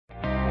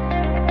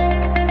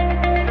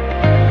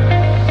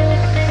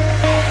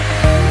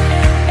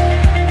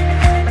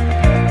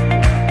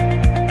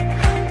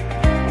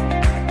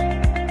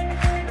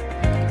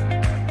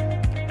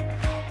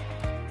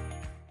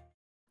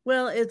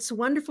it's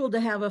wonderful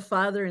to have a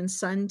father and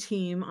son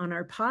team on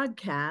our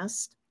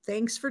podcast.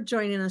 Thanks for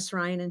joining us,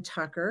 Ryan and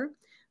Tucker.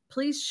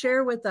 Please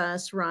share with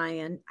us,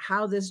 Ryan,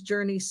 how this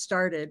journey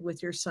started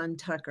with your son,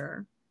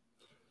 Tucker.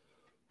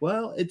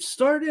 Well, it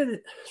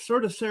started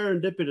sort of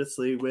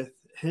serendipitously with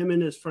him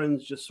and his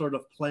friends just sort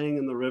of playing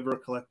in the river,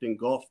 collecting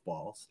golf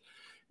balls.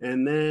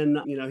 And then,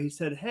 he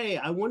said, hey,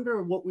 I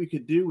wonder what we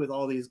could do with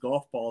all these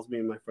golf balls me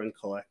and my friend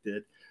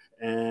collected.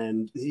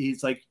 And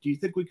he's like, do you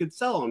think we could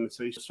sell them?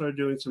 So he started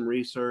doing some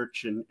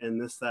research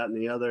and this, that, and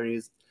the other.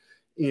 And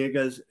he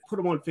goes, put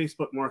them on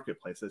Facebook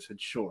Marketplace. I said,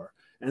 sure.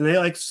 And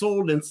they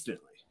sold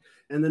instantly.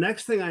 And the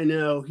next thing I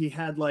know, he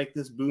had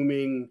this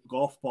booming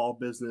golf ball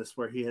business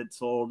where he had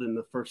sold in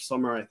the first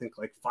summer, I think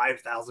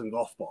 5,000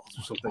 golf balls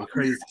or something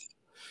crazy.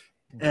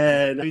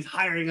 And he's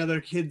hiring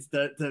other kids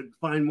to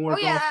find more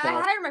golf balls.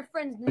 I hired my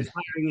friends. He's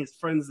hiring his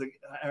friends to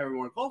hire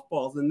more golf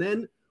balls. And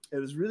then it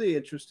was really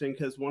interesting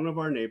because one of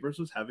our neighbors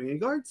was having a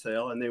yard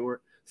sale and they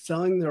were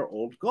selling their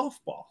old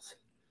golf balls.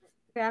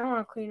 Yeah, I don't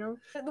want to clean them.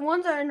 The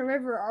ones that are in the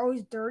river are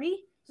always dirty.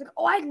 It's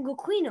I can go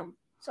clean them.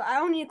 So I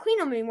don't need to clean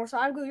them anymore. So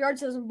I go to yard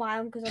sales and buy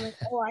them because I'm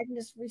I can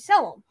just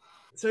resell them.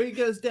 So he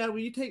goes, Dad, will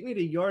you take me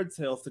to yard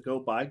sales to go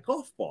buy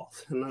golf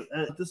balls? And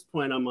at this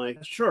point, I'm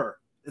like, sure.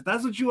 If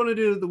that's what you want to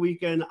do the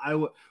weekend,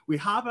 we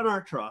hop in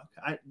our truck.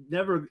 I've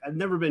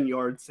never been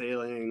yard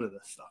sailing or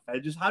this stuff. I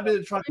just hopped in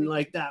the truck and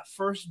that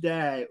first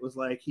day, it was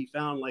he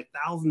found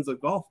thousands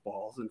of golf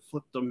balls and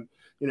flipped them.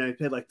 He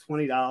paid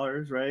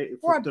 $20, right? And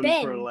flipped them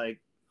for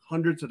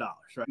hundreds of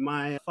dollars, right?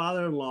 My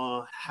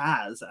father-in-law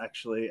has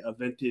actually a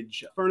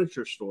vintage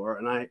furniture store,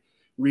 and I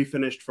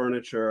refinished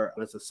furniture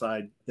as a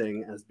side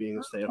thing as being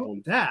a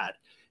stay-at-home dad.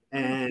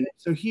 And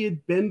so he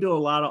had been to a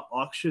lot of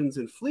auctions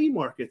and flea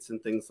markets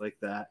and things like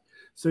that.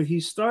 So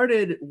he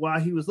started, while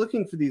he was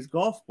looking for these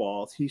golf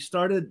balls, he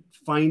started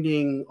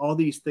finding all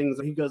these things.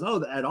 He goes,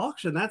 oh, at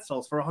auction, that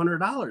sells for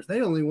 $100.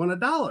 They only want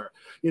 $1,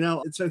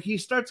 And so he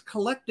starts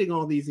collecting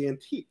all these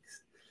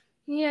antiques.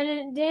 Yeah,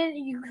 then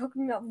you hooked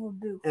me up with a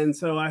booth. And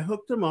so I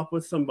hooked him up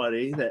with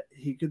somebody that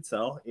he could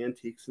sell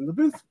antiques in the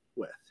booth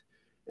with.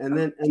 And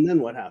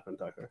then what happened,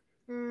 Tucker?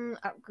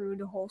 Outgrew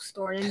the whole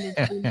store.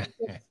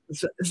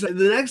 So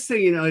the next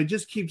thing, it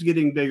just keeps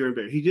getting bigger and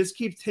bigger. He just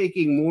keeps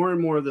taking more and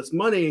more of this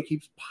money and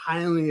keeps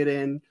piling it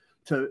in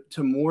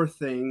to more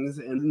things.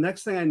 And the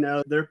next thing I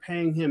know, they're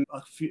paying him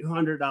a few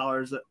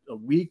 $100s a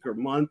week or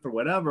month or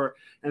whatever.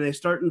 And they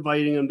start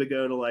inviting him to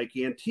go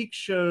to antique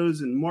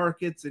shows and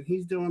markets. And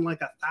he's doing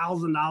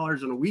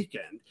 $1,000 in a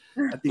weekend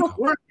at these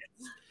markets.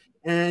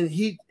 And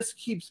he just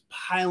keeps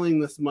piling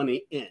this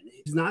money in.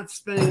 He's not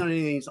spending on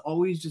anything. He's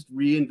always just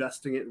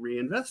reinvesting it.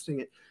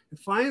 And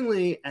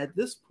finally, at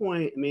this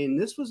point,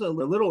 this was a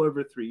little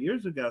over 3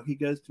 years ago, he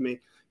goes to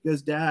me,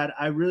 Dad,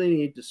 I really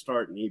need to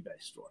start an eBay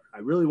store. I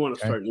really want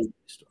to start an eBay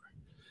store.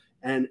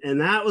 And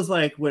that was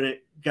when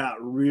it got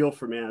real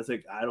for me. I was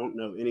like, I don't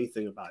know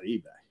anything about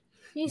eBay.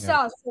 He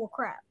saw us full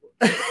crap.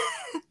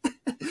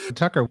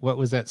 Tucker, what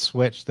was that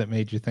switch that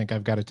made you think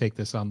I've got to take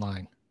this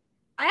online?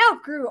 I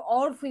outgrew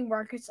all the flea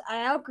markets.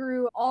 I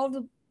outgrew all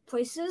the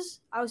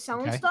places I was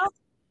selling stuff.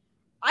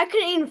 I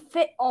couldn't even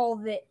fit all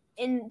of it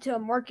into a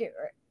market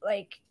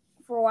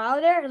for a while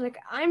there. I was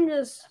I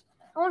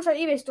want to start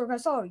an eBay store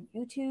because I saw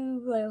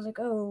YouTube. I was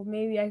oh,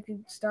 maybe I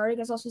could start it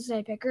because I saw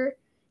Cincinnati Picker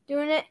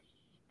doing it.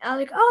 And I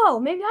was oh,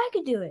 maybe I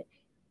could do it.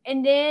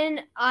 And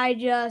then I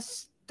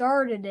just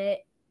started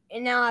it,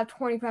 and now I have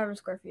 2,500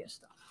 square feet of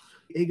stuff.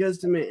 He goes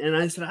to me, and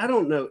I said, I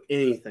don't know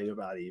anything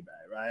about eBay,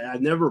 right?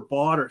 I've never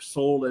bought or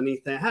sold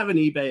anything. I have an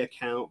eBay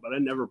account, but I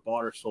never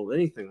bought or sold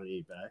anything on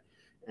eBay.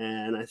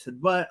 And I said,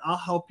 but I'll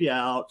help you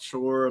out.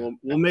 Sure.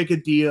 We'll make a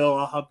deal.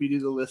 I'll help you do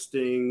the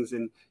listings,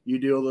 and you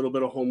do a little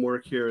bit of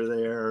homework here or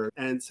there.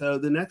 And so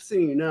the next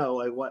thing you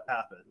know, what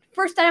happened?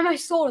 First time I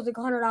sold was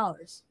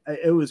 $100.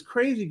 It was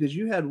crazy because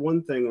you had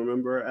one thing,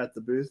 remember, at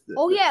the booth?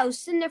 Yeah. It was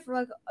sitting there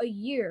for a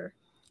year.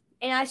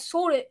 And I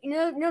sold it. You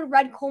know the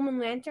red Coleman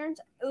lanterns?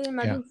 It was in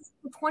my booth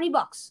for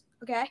 $20.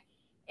 Okay,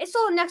 it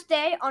sold the next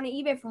day on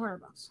eBay for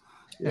 $100.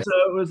 Yeah. So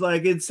it was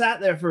it sat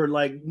there for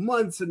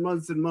months and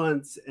months and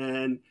months,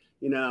 and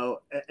and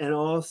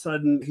all of a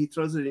sudden he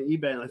throws it in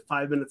eBay, and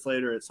 5 minutes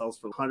later it sells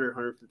for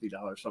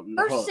 $150 something.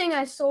 First thing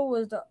I sold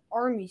was the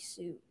army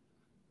suit.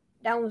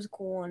 That was a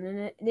cool one.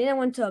 And then I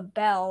went to a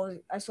bell.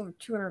 I sold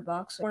for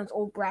 $200. One of those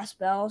old brass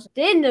bells.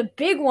 Then the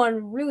big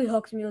one really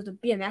hooked me was the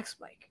BMX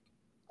bike.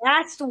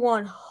 That's the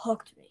one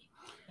hooked me.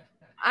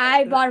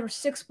 I bought it for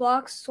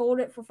 $6, sold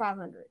it for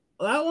 $500.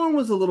 That one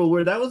was a little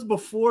weird. That was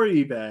before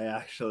eBay,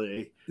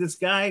 actually. This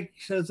guy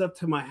shows up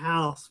to my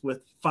house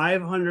with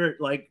 $100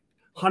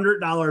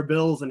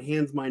 bills and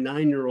hands my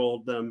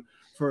 9-year-old them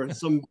for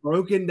some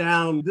broken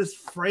down this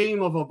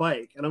frame of a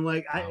bike. And I'm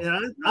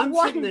I'm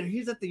sitting there.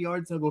 He's at the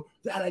yard sale. I go,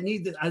 Dad, I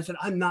need this. I said,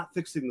 I'm not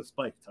fixing this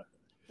bike, Tucker.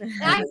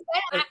 And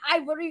I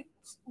literally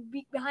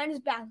behind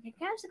his back. Can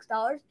I have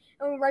 $6?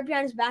 And went right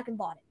behind his back and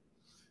bought it.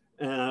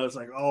 And I was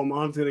oh,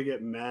 Mom's going to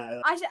get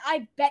mad. I said,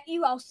 I bet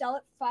you I'll sell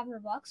it for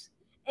 $500.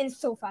 And it's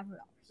still $500.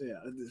 Yeah,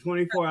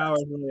 24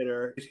 hours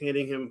later, he's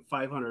handing him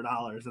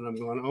 $500, and I'm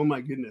going, "Oh my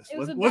goodness, It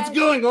was a what's bad-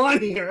 going on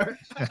here?"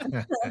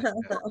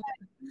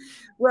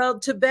 Well,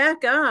 to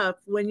back up,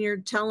 when you're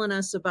telling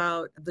us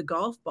about the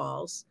golf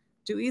balls,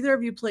 do either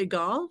of you play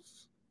golf?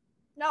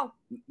 No.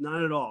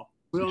 Not at all.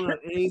 We don't know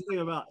anything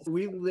about.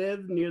 We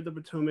live near the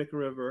Potomac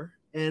River,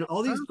 and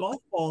all these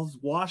golf balls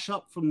wash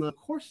up from the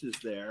courses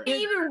there. You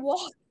even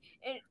walk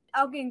and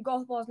out getting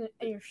golf balls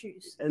in your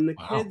shoes. And the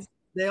Wow. kids,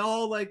 they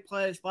all like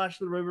play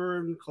splash in the river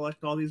and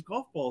collect all these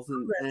golf balls.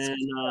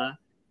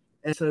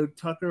 And so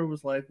Tucker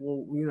was like,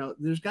 well, you know,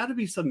 there's got to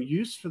be some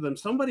use for them.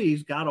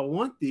 Somebody's got to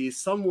want these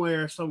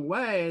somewhere, some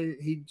way.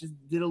 He just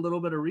did a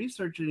little bit of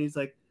research, and he's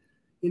like,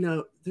 you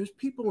know, there's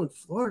people in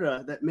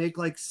Florida that make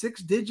like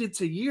 6 digits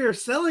a year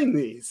selling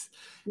these.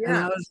 And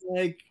I was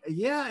like,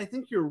 yeah, I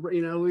think you're,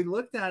 you know, we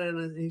looked at it,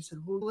 and he said,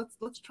 well,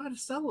 let's try to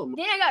sell them.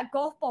 Then I got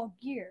golf ball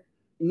gear.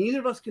 Neither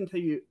of us can tell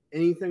you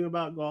anything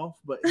about golf,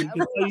 but he can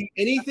tell you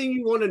anything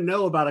you want to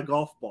know about a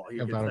golf ball.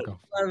 About a golf.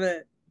 Love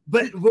it.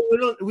 But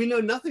we know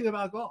nothing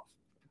about golf.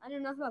 I know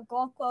nothing about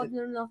golf clubs.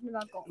 Know nothing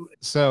about golf.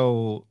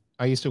 So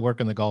I used to work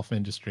in the golf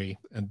industry,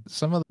 and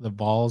some of the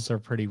balls are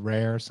pretty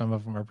rare. Some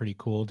of them are pretty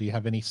cool. Do you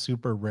have any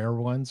super rare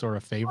ones or a Oh,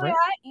 favorite?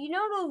 yeah, you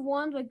know those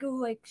ones that go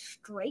like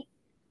straight?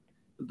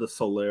 The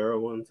Solera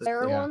ones.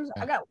 Rare Yeah, ones?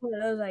 yeah. I got one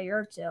of those at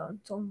yard sale and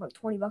sold them for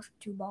like $20 for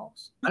 2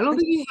 balls. I don't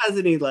think he has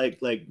any like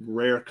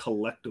rare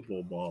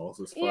collectible balls,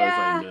 as far as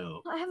I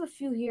know. I have a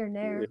few here and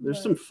there. There's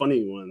but some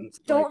funny ones.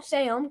 Don't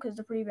say them because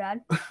they're pretty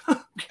bad.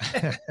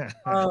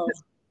 Oh,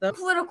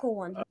 Political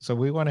ones. So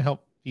we want to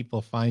help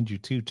people find you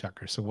too,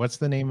 Tucker. So what's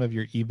the name of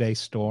your eBay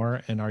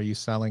store, and are you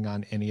selling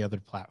on any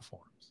other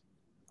platforms?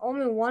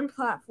 Only one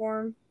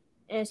platform,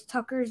 and it's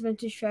Tucker's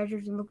Vintage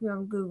Treasures. And look me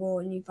on Google,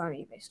 and you find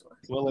an eBay store.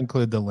 We'll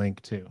include the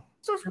link too.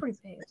 So it's pretty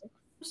big.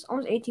 It's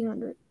almost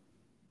 1,800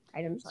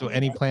 items. So on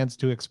any eBay. plans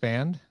to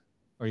expand,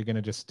 or are you going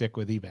to just stick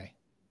with eBay?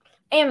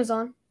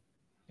 Amazon.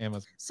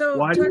 Amazon. so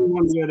Why do you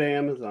want to go to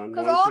Amazon?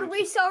 Because Why all don't the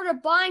you- resellers are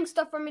buying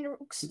stuff from me to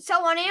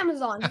sell on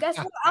Amazon. Guess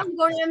what? I'm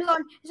going to Amazon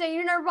and saying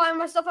you're never buying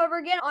my stuff ever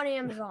again on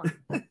Amazon.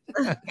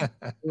 a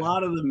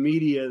lot of the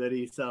media that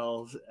he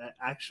sells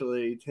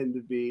actually tend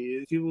to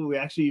be people we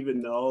actually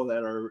even know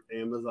that are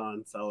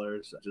Amazon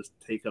sellers. Just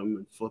take them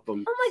and flip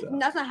them. I'm like,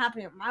 that's not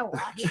happening at my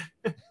watch.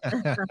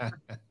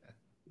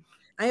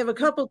 I have a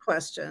couple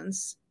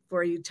questions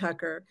for you,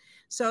 Tucker.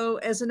 So,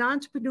 as an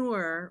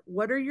entrepreneur,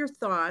 what are your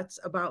thoughts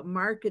about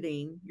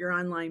marketing your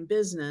online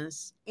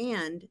business,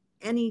 and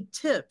any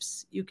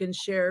tips you can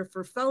share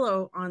for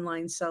fellow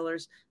online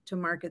sellers to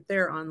market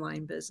their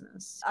online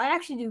business? I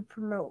actually do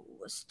promote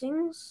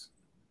listings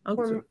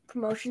Okay. or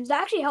promotions.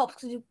 That actually helps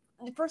because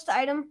the first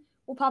item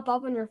will pop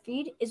up on your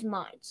feed is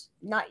mine,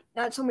 not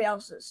somebody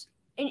else's.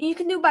 And you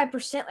can do by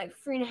percent, like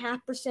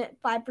 3.5%,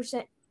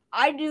 5%.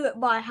 I do it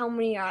by how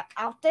many are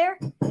out there.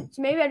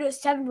 So maybe I do it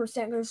 7%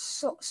 because there's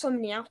so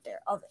many out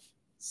there of it.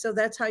 So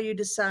that's how you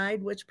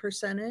decide which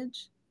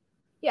percentage?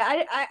 Yeah,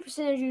 I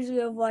percentage usually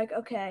of like,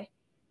 okay,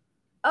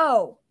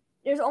 oh,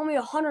 there's only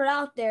 100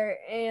 out there,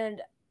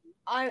 and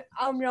I'm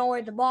all the way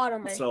at the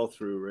bottom. And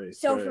Sell-through rate.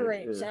 sell-through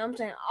right, rates. yeah. And I'm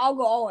saying I'll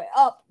go all the way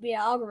up via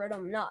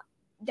algorithm, not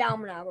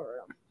down an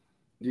algorithm.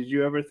 Did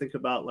you ever think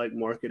about like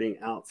marketing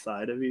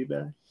outside of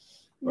eBay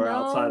or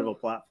outside of a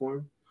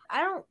platform? I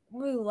don't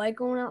really like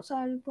going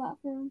outside of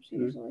platforms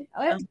Mm-hmm. usually.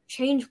 I like to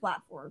change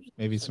platforms.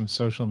 Maybe some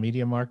social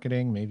media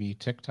marketing, maybe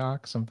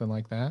TikTok, something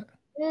like that.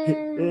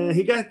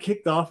 He got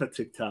kicked off at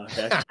TikTok.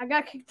 Actually. I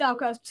got kicked out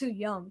because I was too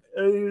young.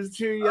 He was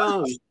too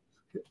young.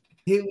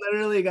 He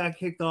literally got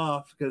kicked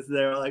off because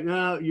they were like,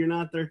 "No, you're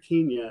not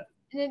 13 yet."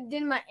 And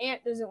then my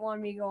aunt doesn't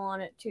want me to go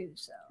on it too.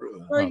 So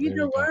Well, Oh, you there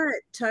know you go. what,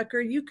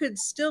 Tucker? You could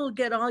still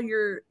get all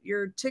your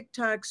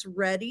TikToks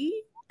ready,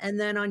 and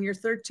then on your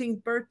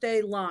 13th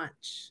birthday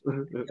launch,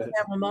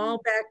 have them all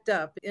backed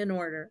up in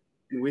order.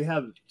 We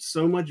have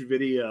so much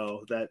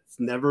video that's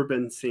never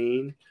been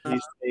seen.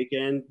 He's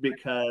taken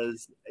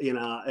because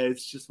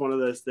it's just one of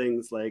those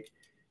things. Like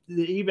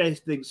the eBay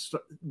thing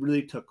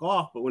really took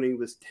off, but when he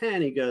was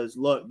 10, he goes,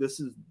 "Look, this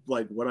is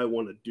like what I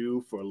want to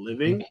do for a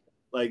living.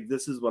 Like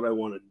this is what I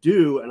want to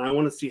do, and I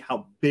want to see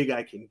how big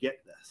I can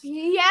get this."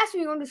 he asked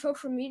me to go into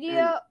social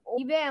media or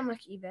eBay. I'm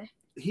like, eBay.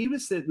 He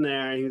was sitting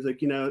there and he was like,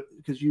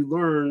 because you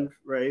learned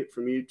right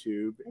from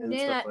YouTube and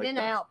Then stuff like I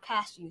that.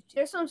 outpassed you.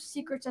 There's some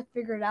secrets I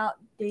figured out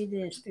they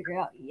didn't figure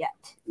out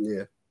yet.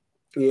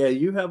 Yeah,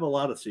 you have a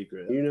lot of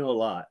secrets. You know a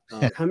lot.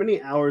 How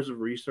many hours of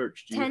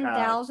research do you have?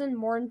 10,000,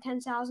 more than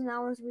 10,000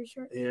 hours of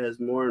research. He has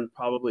more than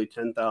probably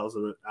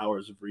 10,000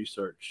 hours of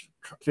research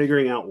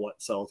figuring out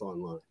what sells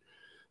online.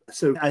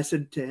 So I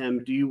said to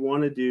him, do you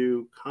want to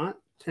do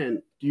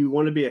content? Do you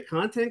want to be a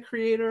content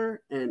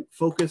creator and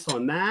focus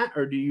on that?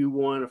 Or do you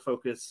want to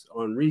focus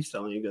on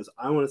reselling? He goes,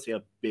 I want to see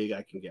how big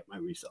I can get my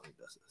reselling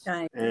business.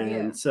 Right.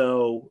 And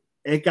so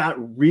it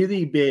got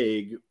really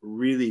big,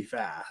 really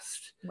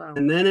fast. Wow.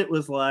 And then it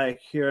was like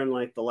here in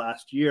like the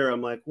last year,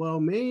 I'm like, well,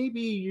 maybe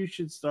you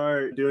should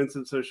start doing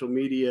some social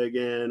media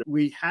again.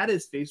 We had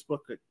his Facebook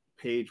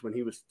page when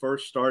he was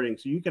first starting.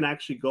 So you can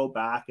actually go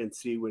back and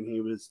see when he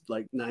was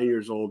like 9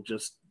 years old,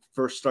 just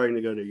first starting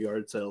to go to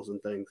yard sales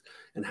and things,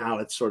 and how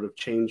it's sort of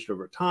changed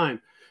over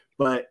time.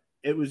 But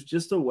it was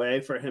just a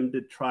way for him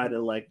to try to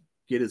like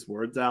get his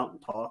words out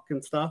and talk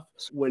and stuff.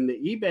 When the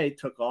eBay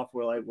took off,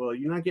 we're like, well,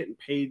 you're not getting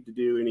paid to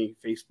do any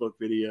Facebook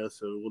videos,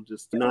 so we'll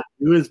just not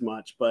do as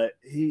much. But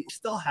he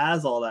still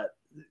has all that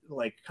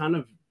like kind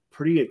of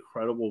pretty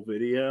incredible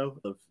video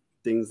of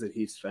things that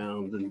he's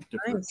found and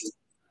different. Nice.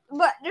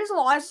 But there's a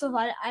lot of stuff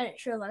I didn't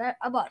show. Like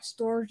I bought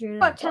storage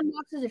units. I bought 10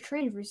 boxes of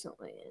trains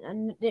recently,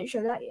 and I didn't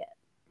show that yet.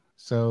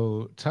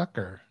 So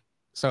Tucker,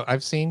 so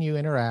I've seen you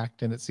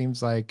interact, and it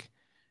seems like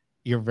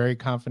you're very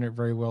confident,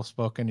 very well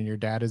spoken, and your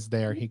dad is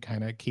there. He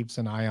kind of keeps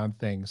an eye on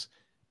things.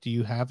 Do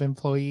you have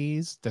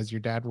employees? Does your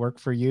dad work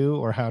for you,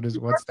 or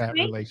what's that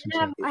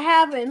relationship? I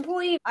have an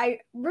employee. I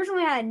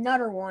originally had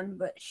another one,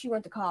 but she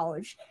went to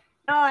college.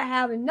 Now I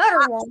have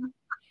another one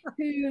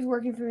who's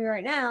working for me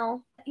right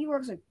now. He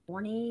works like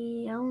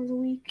 20 hours a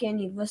week, and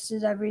he lists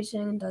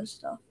everything and does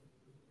stuff.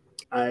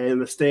 I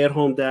am a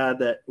stay-at-home dad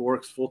that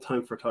works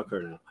full-time for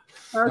Tucker now.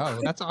 Oh,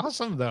 that's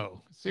awesome,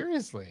 though.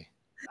 Seriously.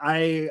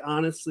 I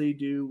honestly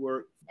do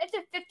work. It's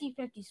a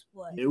 50-50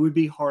 split. It would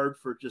be hard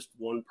for just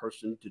one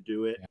person to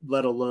do it,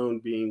 let alone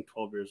being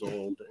 12 years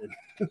old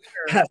and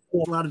have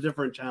a lot of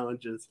different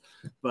challenges.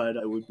 But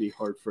it would be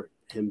hard for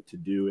him to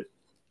do it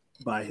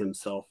by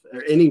himself,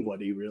 or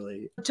anybody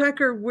really.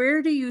 Tucker,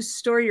 where do you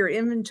store your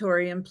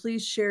inventory? And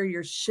please share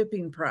your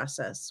shipping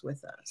process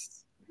with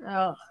us.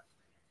 Oh,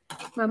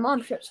 my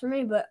mom ships for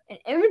me, but an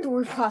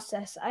inventory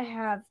process, I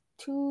have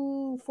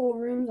 2 full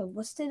rooms of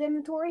listed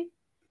inventory.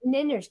 And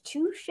then there's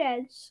 2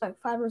 sheds, like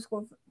 500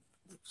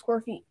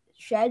 square feet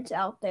sheds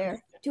out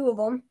there, 2 of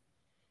them.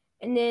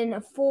 And then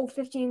a full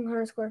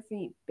 1,500 square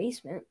feet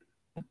basement.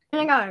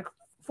 And I got a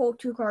full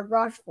 2-car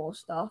garage full of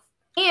stuff.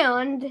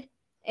 And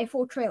a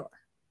full trailer.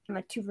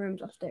 My 2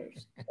 rooms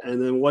upstairs.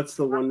 And then what's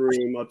the one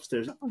room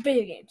upstairs?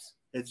 Video games.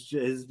 It's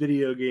his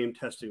video game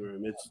testing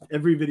room. It's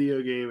every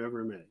video game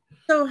ever made.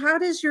 So how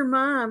does your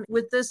mom,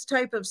 with this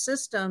type of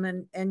system,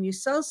 and you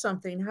sell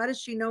something, how does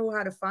she know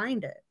how to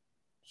find it?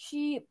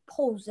 She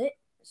pulls it.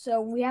 So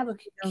we have a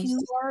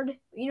Q card.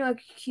 You know, a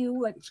Q,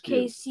 like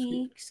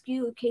KC,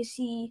 SKU,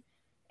 KC,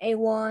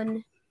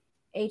 A1,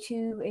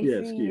 A2,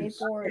 A3,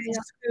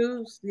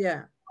 A4.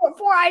 Yeah.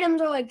 4 items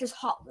are like just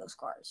Hot Wheels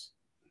cars.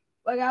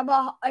 Like I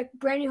bought like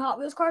brand new Hot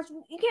Wheels cars.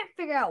 You can't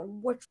figure out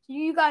which.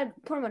 You gotta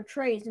put them on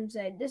trays and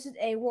say this is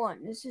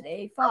A1, this is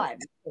A5,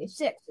 this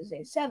is A6, this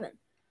is A7.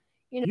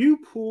 You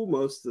pull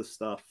most of the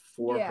stuff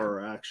for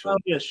her actually.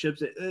 Yeah,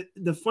 ships it.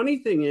 The funny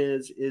thing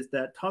is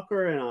that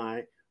Tucker and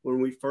I,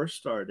 when we first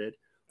started,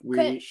 we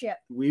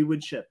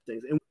would ship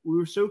things, and we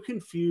were so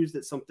confused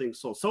that something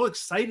sold, so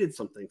excited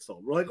something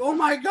sold. We're like, oh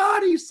my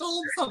god, he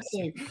sold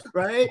something,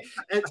 right?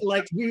 And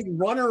like we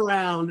run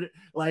around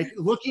like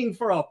looking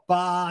for a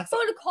box. Throw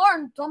the car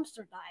and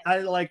dumpster dive. I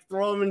like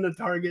throw them in the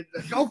Target.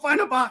 Go find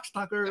a box,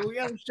 Tucker. We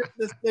gotta ship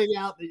this thing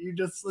out that you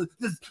just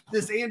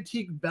this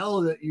antique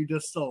bell that you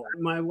just sold.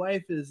 My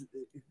wife is,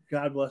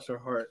 God bless her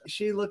heart,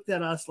 she looked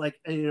at us like,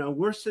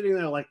 we're sitting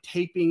there like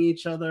taping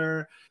each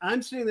other.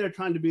 I'm sitting there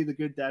trying to be the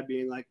good dad,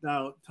 being like,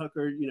 no,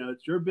 Tucker,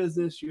 it's your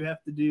business. You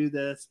have to do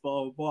this,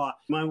 blah, blah, blah.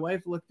 My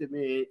wife looked at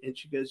me and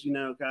she goes,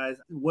 guys,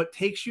 what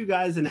takes you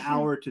guys an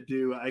hour to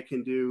do, I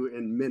can do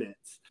in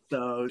minutes.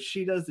 So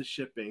she does the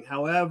shipping.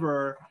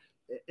 However,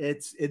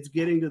 it's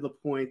getting to the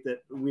point that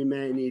we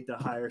may need to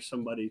hire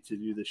somebody to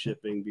do the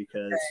shipping,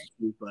 because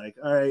she's like,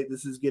 all right,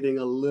 this is getting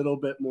a little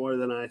bit more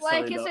than I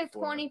signed up for. It's like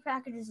 20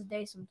 packages a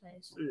day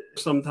sometimes.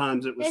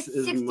 Sometimes it was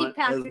as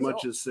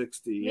much as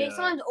 60. Yeah.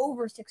 Sometimes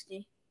over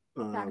 60.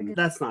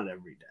 That's not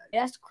every day.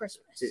 That's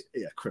Christmas.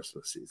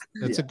 Christmas season.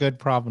 It's a good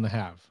problem to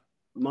have.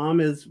 Mom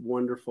is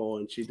wonderful,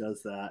 and she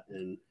does that.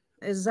 And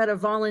is that a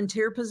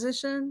volunteer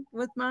position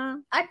with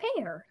Mom? I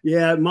pay her.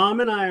 Yeah, Mom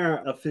and I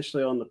are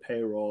officially on the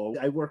payroll.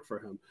 I work for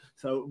him,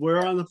 so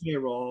we're on the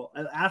payroll.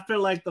 And after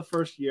like the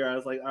first year, I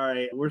was like, all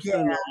right, we're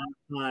spending a lot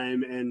of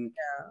time, and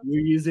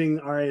we're using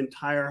our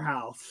entire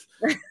house.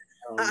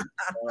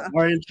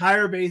 Our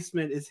entire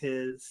basement is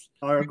his.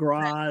 Our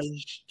garage,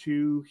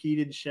 2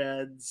 heated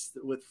sheds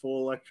with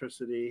full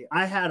electricity.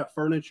 I had a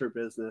furniture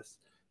business,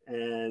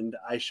 and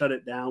I shut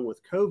it down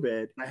with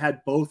COVID. I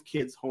had both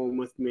kids home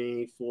with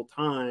me full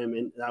time,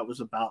 and that was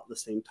about the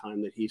same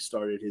time that he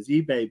started his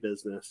eBay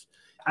business.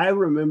 I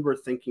remember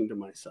thinking to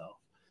myself,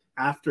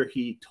 after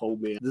he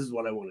told me this is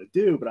what I want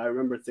to do, but I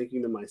remember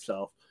thinking to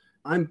myself,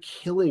 I'm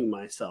killing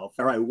myself,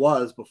 or I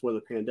was before the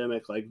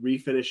pandemic, like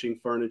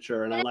refinishing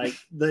furniture, and I'm like,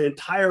 the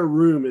entire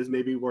room is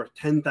maybe worth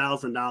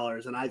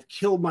 $10,000, and I've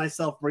killed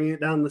myself bringing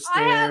it down the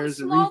stairs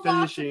and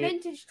refinishing it.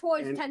 Vintage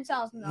toys,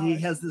 $10,000. He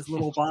has this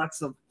little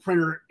box of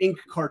printer ink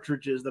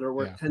cartridges that are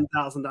worth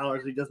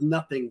 $10,000. He does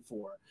nothing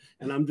for,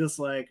 and I'm just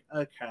like,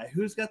 okay,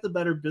 who's got the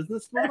better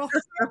business model?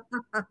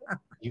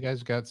 You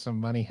guys got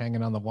some money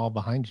hanging on the wall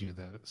behind you.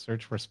 The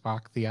Search for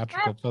Spock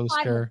theatrical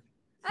poster.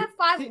 I have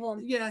 5 of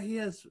them. Yeah, he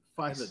has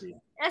 5 of these.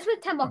 That's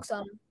with $10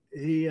 on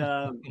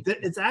them.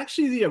 It's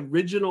actually the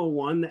original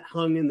one that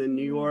hung in the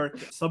New York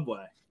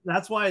subway.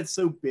 That's why it's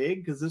so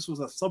big, because this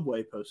was a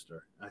subway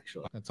poster,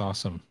 actually. That's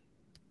awesome.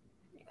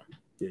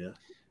 Yeah.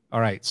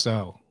 All right.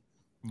 So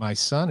my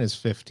son is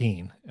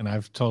 15, and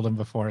I've told him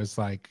before, it's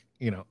like,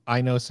 I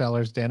know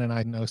sellers. Dan and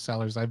I know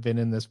sellers. I've been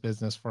in this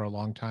business for a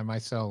long time. I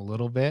sell a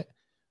little bit.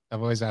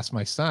 I've always asked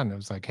my son, I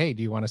was like, hey,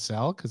 do you want to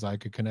sell? Because I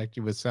could connect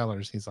you with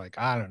sellers. He's like,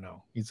 I don't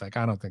know. He's like,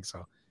 I don't think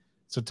so.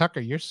 So Tucker,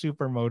 you're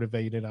super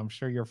motivated. I'm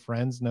sure your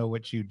friends know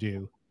what you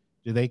do.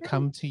 Do they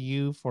come to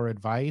you for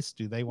advice?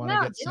 Do they want to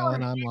get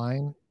selling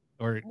online?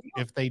 Or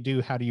if they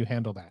do, how do you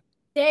handle that?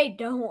 They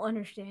don't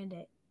understand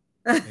it.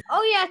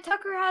 Oh yeah,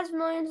 Tucker has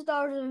millions of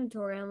dollars of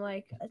inventory. I'm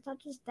like, it's not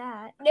just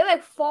that. They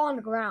like fall on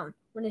the ground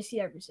when they see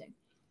everything.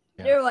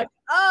 Yeah. They're like,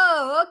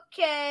 oh,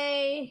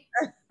 okay.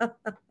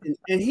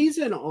 And he's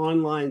in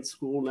online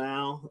school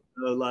now.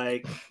 So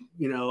like,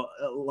 a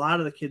lot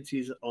of the kids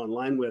he's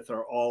online with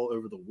are all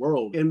over the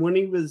world. And when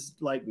he was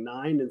like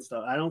 9 and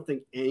stuff, I don't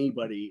think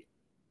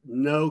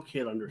no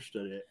kid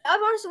understood it.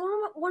 I'm honestly,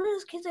 one of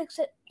those kids like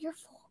said, you're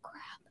full of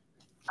crap.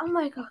 I'm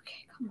like,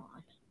 okay, come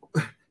on.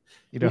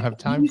 You don't have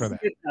time for that.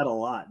 You did that a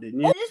lot,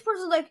 didn't you? This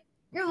person's like,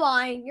 you're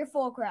lying. You're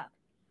full of crap.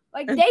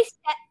 Like, they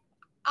said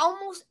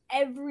almost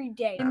every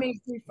day. It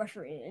makes me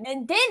frustrated.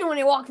 And then when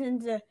they walked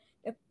into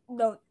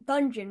the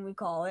dungeon, we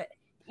call it,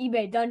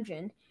 eBay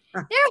dungeon,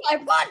 they're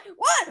like, what?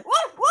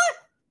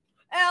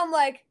 And I'm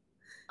like,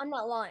 I'm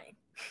not lying.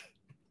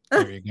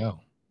 There you go.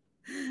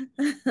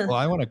 Well,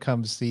 I want to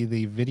come see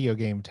the video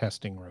game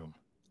testing room.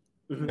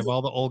 You have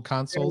all the old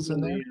consoles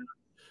in there?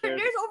 There's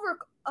over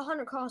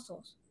 100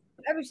 consoles.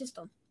 Every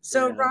system.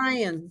 So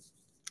Ryan,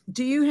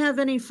 do you have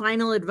any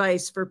final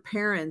advice for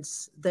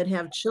parents that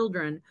have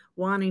children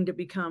wanting to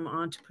become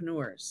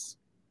entrepreneurs?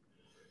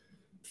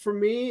 For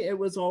me, it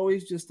was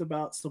always just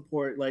about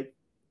support. Like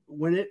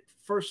when it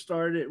first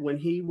started, when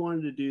he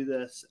wanted to do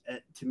this,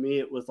 to me,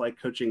 it was like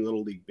coaching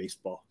Little League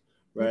baseball,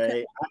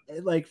 right?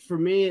 Okay. Like for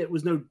me, it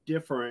was no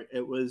different.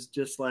 It was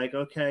just like,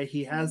 okay,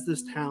 he has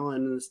this talent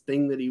and this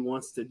thing that he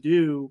wants to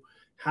do.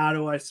 How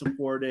do I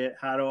support it?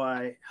 How do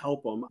I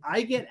help them?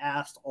 I get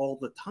asked all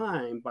the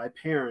time by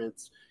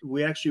parents.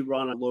 We actually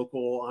run a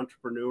local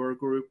entrepreneur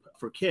group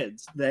for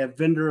kids. They have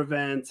vendor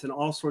events and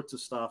all sorts of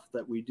stuff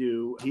that we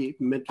do. He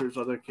mentors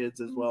other kids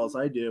as well as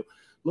I do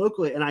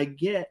locally. And I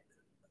get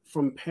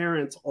from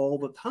parents all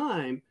the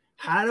time,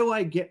 how do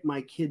I get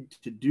my kid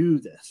to do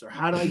this? Or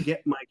how do I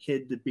get my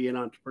kid to be an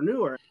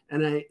entrepreneur?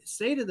 And I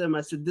say to them,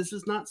 I said, this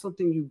is not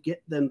something you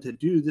get them to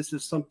do. This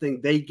is something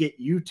they get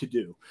you to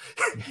do.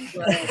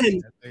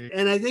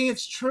 and I think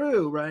it's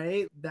true,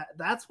 right?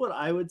 That's what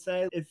I would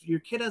say. If your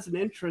kid has an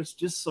interest,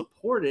 just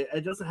support it.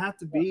 It doesn't have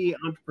to be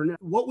entrepreneur.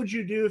 What would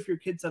you do if your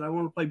kid said, I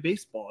want to play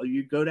baseball?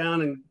 You go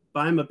down and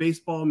buy him a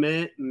baseball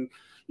mitt and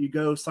you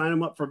go sign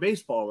him up for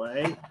baseball,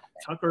 right?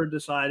 Tucker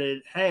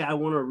decided, hey, I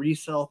want to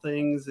resell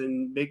things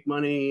and make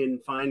money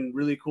and find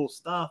really cool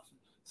stuff.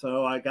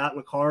 So I got in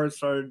the car and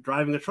started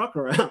driving a truck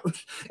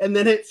around. And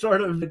then it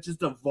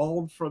just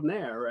evolved from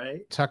there,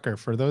 right? Tucker,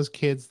 for those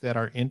kids that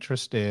are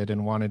interested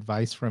and want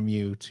advice from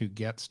you to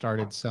get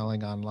started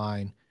selling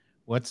online,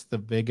 what's the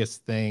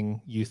biggest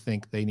thing you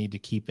think they need to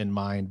keep in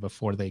mind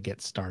before they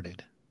get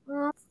started?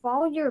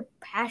 Follow your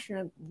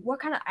passion.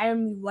 What kind of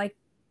item you like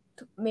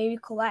to maybe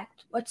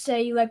collect. Let's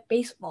say you like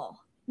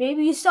baseball.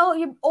 Maybe you sell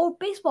your old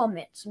baseball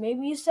mitts.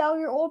 Maybe you sell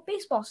your old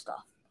baseball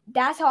stuff.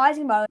 That's how I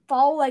think about it.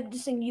 Follow like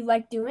this thing you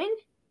like doing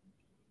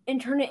and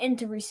turn it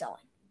into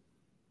reselling.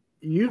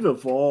 You've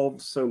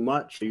evolved so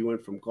much. You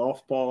went from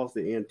golf balls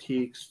to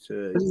antiques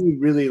to what you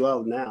really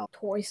love now.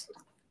 Toys.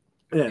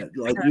 Yeah,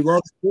 like you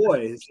love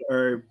toys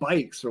or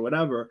bikes or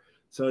whatever.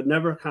 So it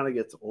never kind of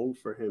gets old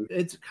for him.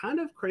 It's kind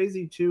of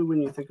crazy too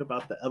when you think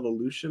about the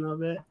evolution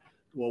of it.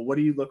 Well, what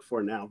do you look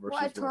for now versus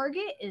at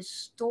Target is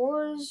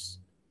stores,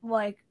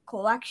 like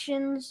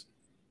collections.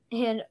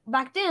 And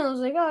back then, I was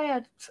like, oh, yeah,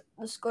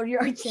 let's go to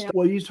your art sale.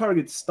 Well, you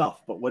target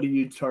stuff, but what do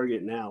you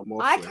target now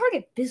mostly? I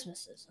target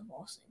businesses of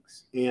all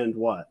things. And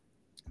what?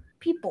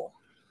 People.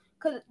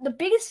 Because the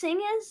biggest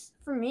thing is,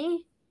 for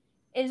me,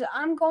 is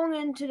I'm going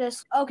into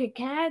this, okay,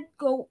 can I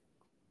go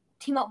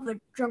team up with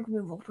a junk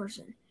removal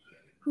person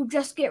who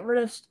just get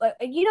rid of, like,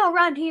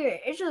 around here,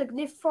 it's just like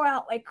they throw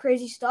out, like,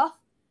 crazy stuff.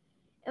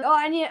 And,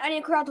 I need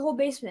to clear out the whole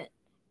basement.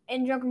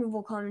 And junk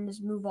removal come and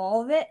just move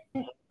all of it.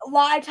 And a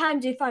lot of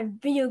times they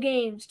find video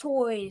games,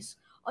 toys.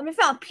 I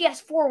found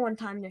PS4 one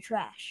time in the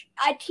trash.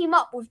 I team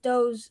up with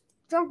those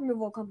junk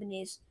removal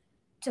companies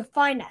to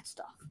find that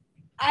stuff.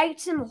 I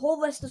send them a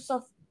whole list of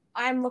stuff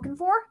I'm looking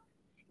for,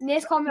 and they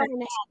just call me up when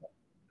they have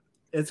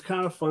it. It's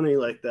kind of funny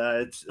like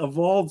that. It's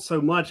evolved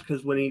so much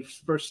because when he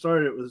first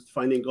started, it was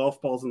finding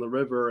golf balls in the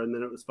river, and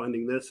then it was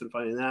finding this and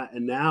finding that,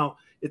 and now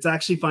it's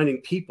actually finding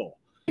people.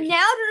 And now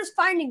they're just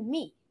finding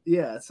me.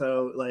 Yeah,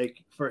 so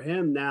like for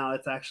him now,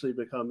 it's actually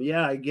become,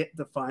 I get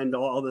to find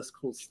all this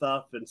cool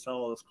stuff and sell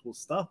all this cool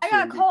stuff. I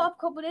got a call up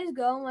a couple days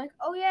ago. I'm like,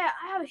 oh yeah,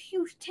 I have a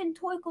huge 10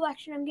 toy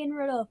collection I'm getting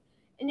rid of.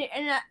 And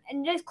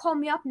they just call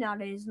me up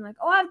nowadays and like,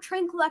 oh, I have a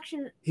train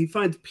collection. He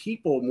finds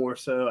people more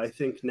so, I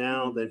think,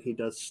 now than he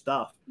does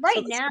stuff.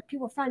 Right now,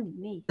 people are finding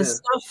me. The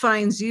stuff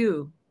finds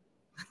you.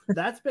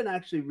 That's been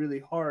actually really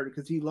hard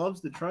because he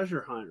loves the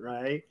treasure hunt,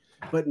 right?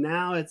 But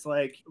now it's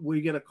like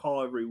we get a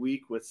call every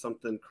week with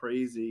something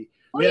crazy.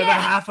 We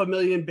have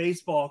 500,000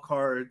 baseball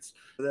cards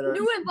that are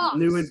new in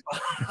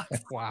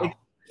box. Wow. Like,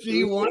 do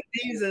you want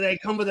these? And they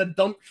come with a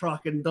dump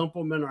truck and dump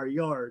them in our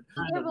yard.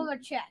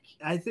 Check.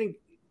 I think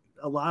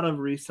a lot of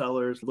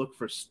resellers look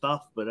for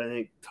stuff, but I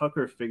think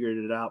Tucker figured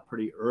it out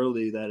pretty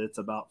early that it's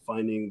about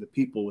finding the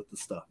people with the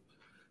stuff.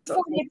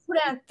 Before they put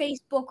it on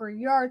Facebook or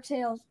yard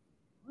sales,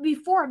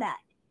 before that,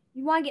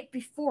 you want to get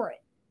before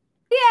it.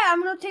 Yeah,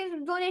 I'm going to take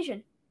a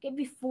donation. Get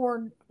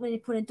before when they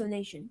put in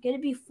donation. Get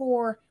it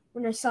before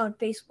when they're selling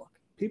Facebook.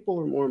 People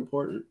are more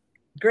important.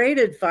 Great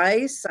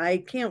advice. I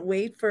can't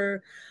wait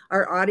for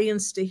our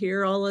audience to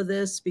hear all of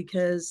this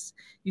because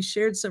you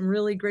shared some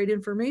really great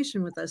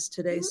information with us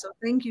today. So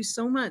thank you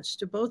so much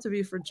to both of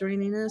you for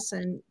joining us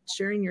and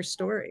sharing your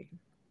story.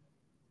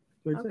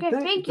 Okay,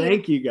 thank you.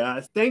 Thank you,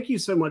 guys. Thank you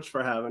so much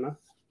for having us.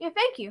 Yeah,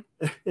 thank you.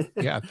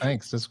 Yeah,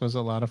 thanks. This was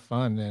a lot of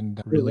fun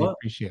and really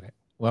appreciate it.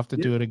 We'll have to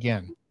do it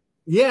again.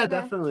 Yeah,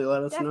 definitely.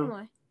 Let us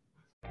know.